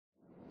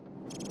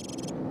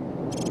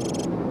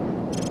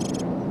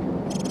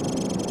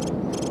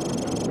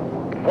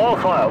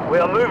Wildfire, we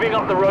are moving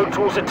up the road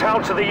towards a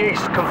town to the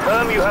east.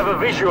 Confirm you have a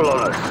visual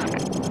on us.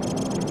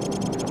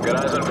 Good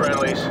eyes on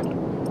friendlies.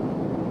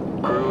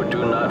 Crew,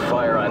 do not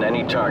fire on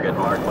any target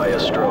marked by a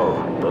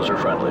strobe. Those are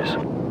friendlies.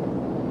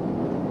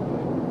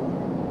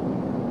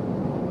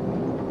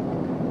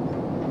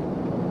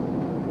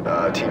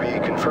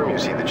 TV, confirm you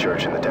see the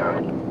church in the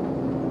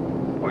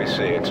town. We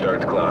see it.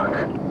 Start the clock.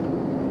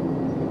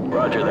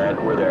 Roger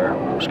that. We're there.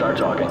 Start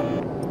talking.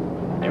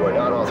 You are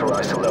not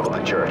authorized to level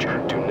the church.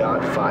 Do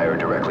not fire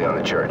directly on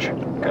the church.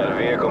 Got a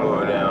vehicle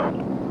moving now.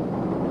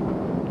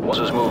 What's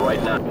his move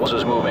right now? What's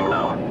his moving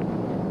now?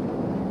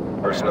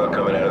 Personnel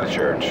coming out of the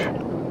church.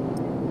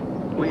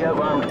 We have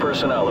armed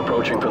personnel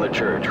approaching from the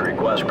church.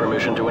 Request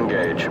permission to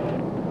engage.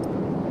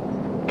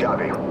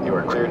 Copy. You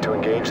are cleared to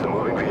engage the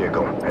moving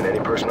vehicle and any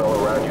personnel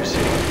around you see.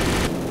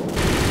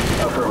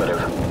 Affirmative.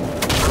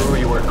 Crew,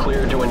 you are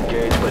cleared to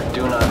engage, but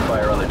do not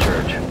fire on the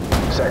church.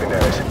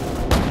 Secondaries.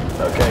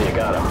 Okay, you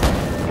got him.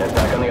 Get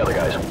back on the other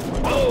guys.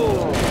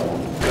 Whoa!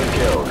 Good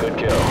kill, good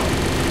kill.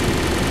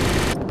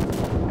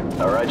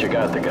 Alright, you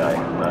got the guy.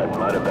 I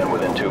might have been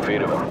within 2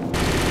 feet of him.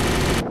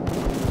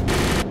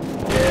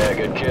 Yeah,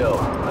 good kill.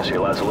 I see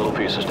lots of little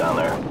pieces down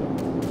there.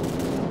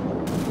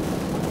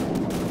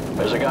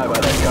 There's a guy by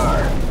that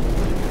car.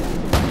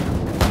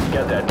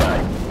 Get that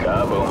guy.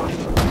 Kaboom.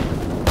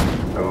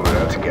 Ooh,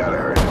 that's gotta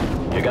hurt.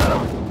 You got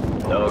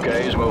him.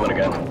 Okay, he's moving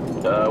again.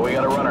 We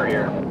got a runner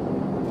here.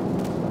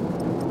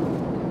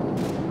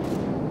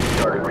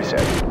 Target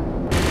reset.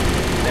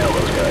 Nail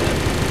those guys.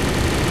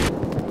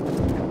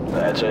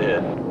 That's a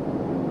hit.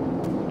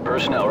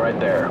 Personnel right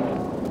there.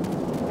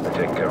 They're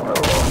taking care of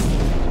another wall.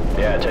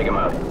 Yeah, take him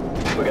out.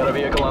 We got a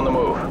vehicle on the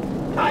move.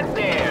 Hot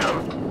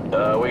damn!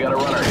 We got a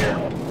runner here.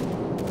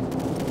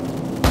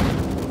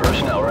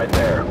 Personnel right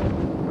there.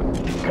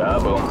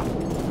 Kaboom.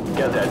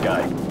 Get that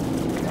guy.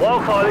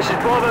 Wildfire, this is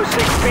Bravo 6.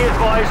 Be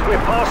advised, we're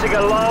passing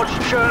a large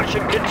church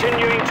and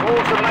continuing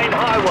towards the main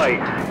highway.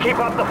 Keep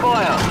up the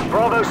fire.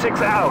 Bravo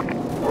 6 out.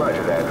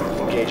 Roger that.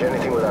 Engage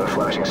anything without a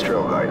flashing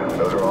strobe light.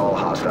 Those are all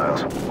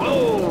hostiles.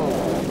 Whoa!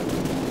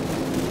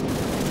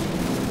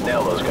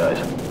 Nail those guys.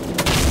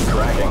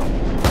 Tracking.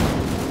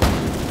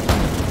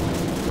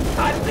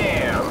 Hot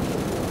damn!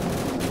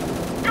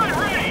 Good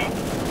ready!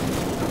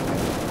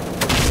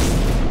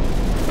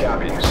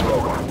 Copy.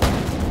 Smoke him.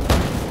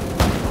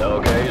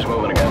 Okay, he's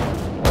moving again.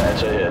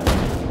 That's a hit.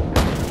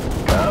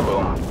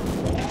 Kaboom.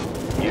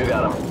 You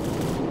got him.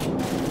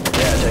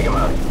 Yeah, take him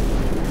out.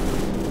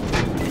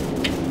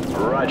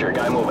 Roger,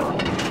 guy moving.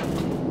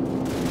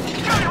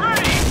 Gun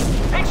ready!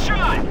 Take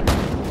shot!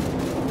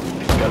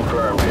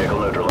 Confirmed, vehicle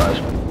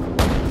neutralized.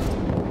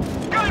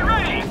 Gun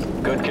ready!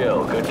 Good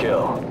kill, good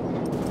kill.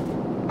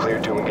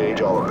 Cleared to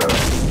engage all of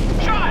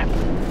those. Shot!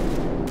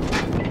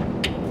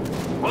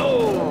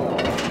 Whoa!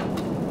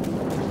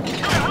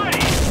 Gun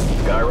ready!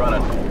 Guy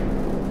running.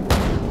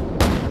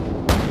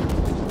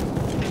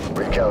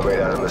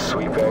 Recalibrate out on the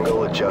sweep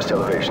angle, adjust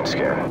elevation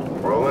scan.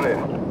 Rolling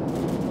in.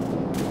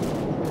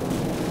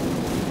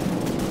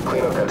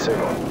 Clean up that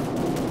signal.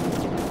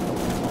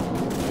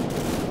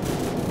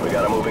 We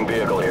got a moving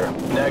vehicle here.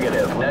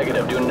 Negative,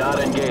 negative. Do not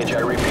engage. I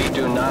repeat,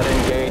 do not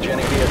engage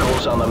any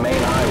vehicles on the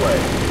main highway.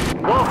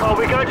 Wildfire,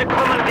 we're going to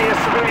commandeer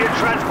civilian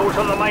transport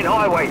on the main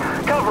highway.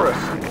 Cover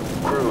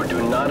us. Crew,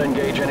 do not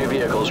engage any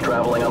vehicles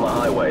traveling on the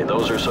highway.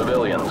 Those are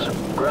civilians.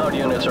 Ground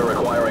units are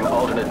requiring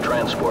alternate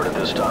transport at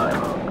this time.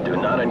 Do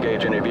not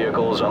engage any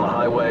vehicles on the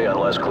highway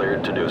unless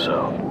cleared to do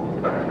so.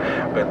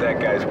 Bet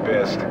that guy's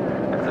pissed.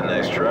 That's a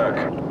nice truck.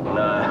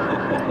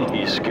 Nah,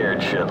 he's scared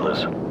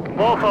shitless.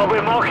 Wildfire,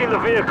 we're marking the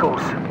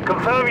vehicles.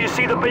 Confirm you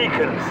see the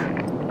beacons.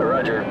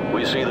 Roger,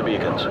 we see the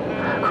beacons.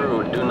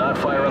 Crew, do not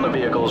fire on the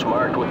vehicles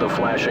marked with the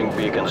flashing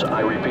beacons.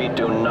 I repeat,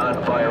 do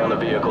not fire on the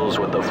vehicles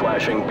with the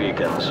flashing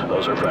beacons.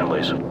 Those are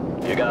friendlies.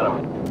 You got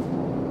them.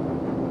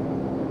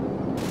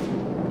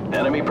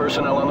 Enemy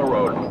personnel on the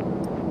road.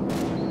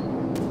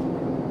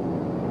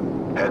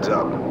 Heads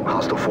up.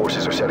 Hostile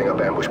forces are setting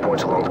up ambush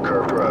points along the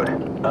curved road.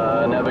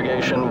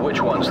 Navigation, which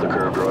one's the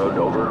curved road?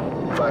 Over.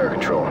 Fire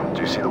control.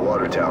 Do you see the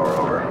water tower?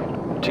 Over.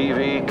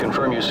 TV,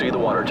 confirm you see the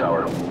water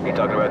tower. You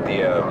talking about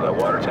the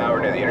water tower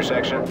near the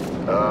intersection?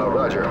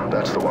 Roger.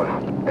 That's the one.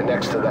 And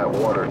next to that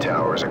water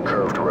tower is a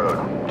curved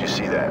road. Do you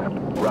see that?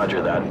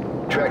 Roger that.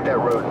 Track that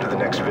road into the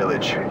next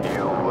village.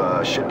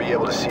 You should be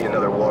able to see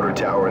another water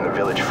tower in the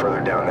village further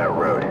down that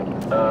road.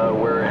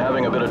 We're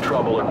having a bit of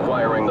trouble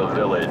acquiring the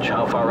village.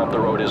 How far up the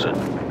road is it?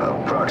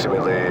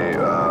 Approximately,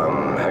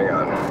 hang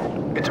on.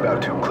 It's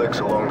about 2 clicks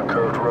along the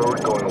curved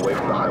road going away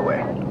from the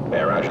highway.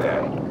 Yeah, roger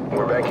that.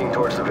 We're banking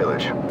towards the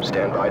village.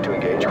 Stand by to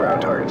engage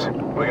ground targets.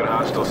 We got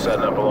hostiles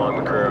setting up along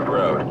the curved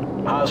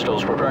road.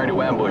 Hostiles preparing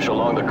to ambush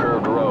along the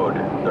curved road.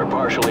 They're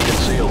partially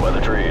concealed by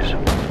the trees.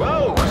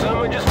 Whoa!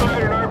 Someone just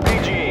fired an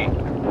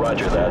RPG!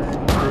 Roger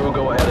that. Crew,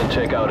 go ahead and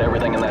take out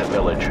everything in that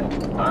village.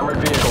 Armored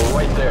vehicle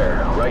right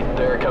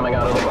there coming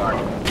out of the barn.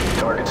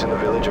 Targets in the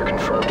village are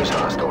confirmed as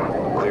hostile.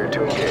 Cleared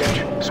to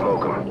engage.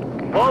 Smoke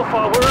them.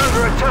 Wildfire, we're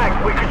under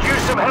attack. We could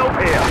use some help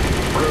here.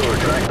 Crew,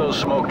 track those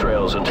smoke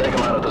trails and take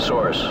them out at the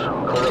source.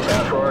 Clear a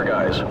path for our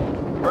guys.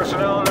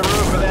 Personnel on the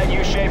roof of that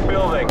U-shaped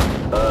building.